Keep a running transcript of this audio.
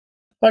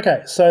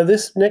Okay, so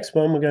this next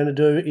one we're going to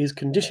do is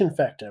condition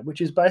factor, which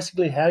is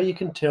basically how you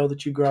can tell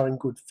that you're growing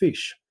good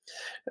fish.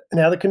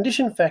 Now, the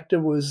condition factor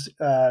was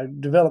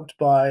developed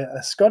by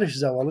a Scottish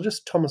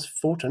zoologist, Thomas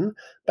Fulton,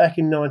 back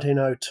in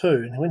 1902,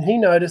 and when he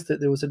noticed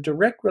that there was a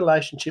direct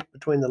relationship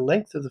between the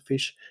length of the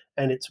fish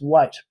and its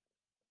weight.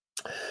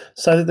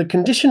 So the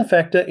condition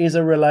factor is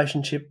a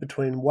relationship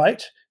between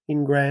weight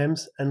in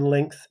grams and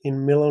length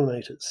in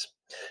millimeters.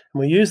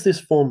 And we use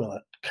this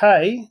formula.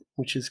 K,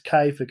 which is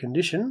K for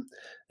condition,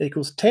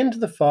 equals 10 to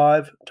the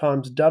 5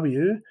 times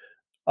W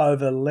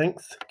over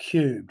length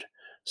cubed.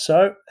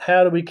 So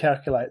how do we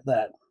calculate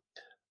that?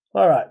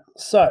 All right,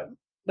 so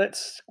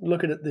let's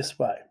look at it this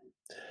way.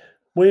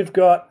 We've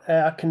got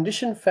our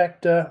condition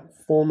factor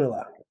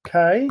formula.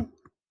 K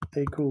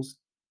equals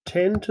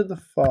 10 to the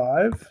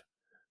 5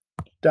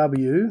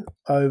 W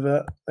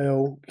over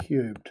L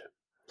cubed.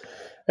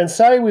 And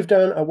say we've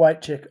done a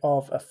weight check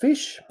of a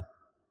fish,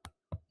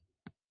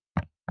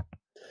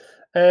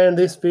 and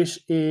this fish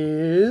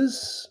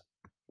is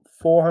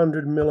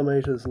 400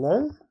 millimeters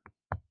long,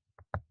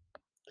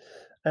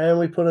 and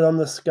we put it on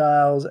the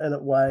scales and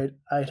it weighed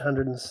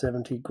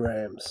 870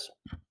 grams.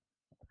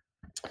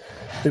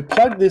 We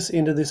plug this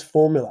into this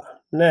formula.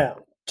 Now,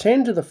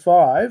 10 to the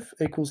 5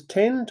 equals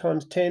 10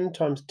 times 10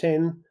 times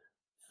 10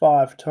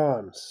 5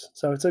 times.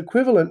 So it's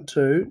equivalent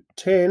to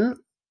 10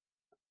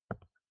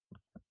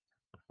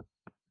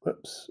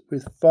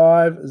 with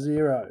 5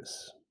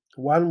 zeros,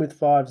 1 with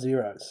 5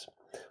 zeros,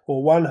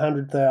 or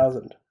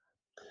 100,000,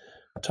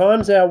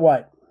 times our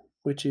weight,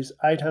 which is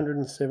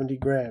 870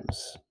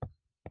 grams,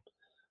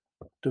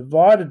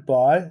 divided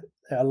by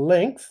our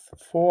length,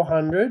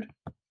 400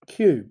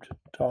 cubed,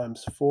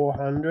 times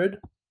 400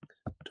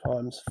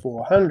 times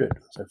 400.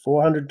 So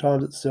 400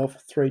 times itself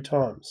 3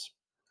 times.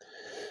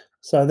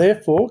 So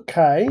therefore,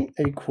 K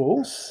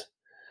equals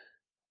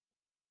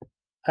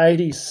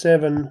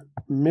 87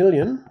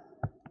 million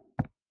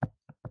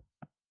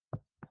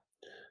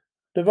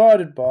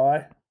divided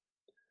by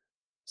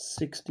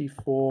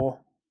 64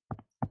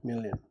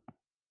 million.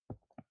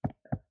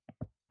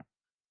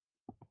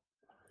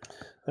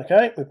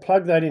 Okay, we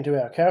plug that into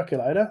our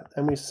calculator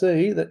and we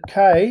see that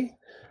K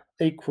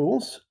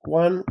equals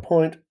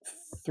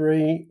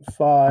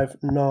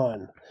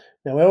 1.359.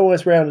 Now we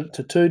always round it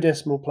to 2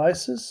 decimal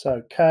places,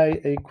 so K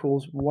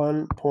equals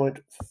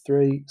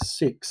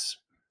 1.36.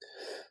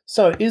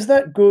 So is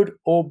that good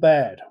or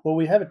bad? Well,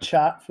 we have a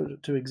chart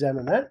to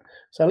examine that.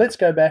 So let's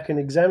go back and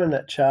examine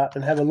that chart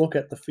and have a look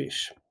at the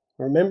fish,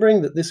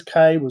 remembering that this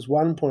K was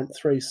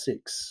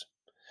 1.36.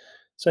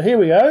 So here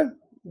we go,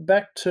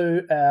 back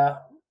to our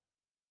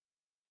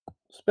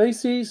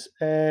species,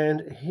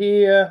 and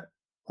here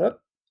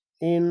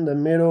in the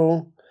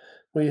middle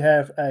we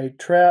have a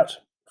trout,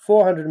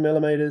 400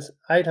 millimeters,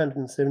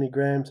 870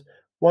 grams,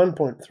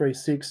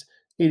 1.36.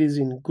 It is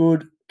in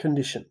good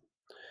condition.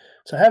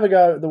 So have a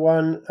go at the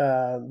one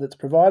that's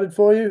provided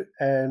for you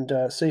and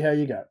see how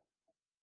you go.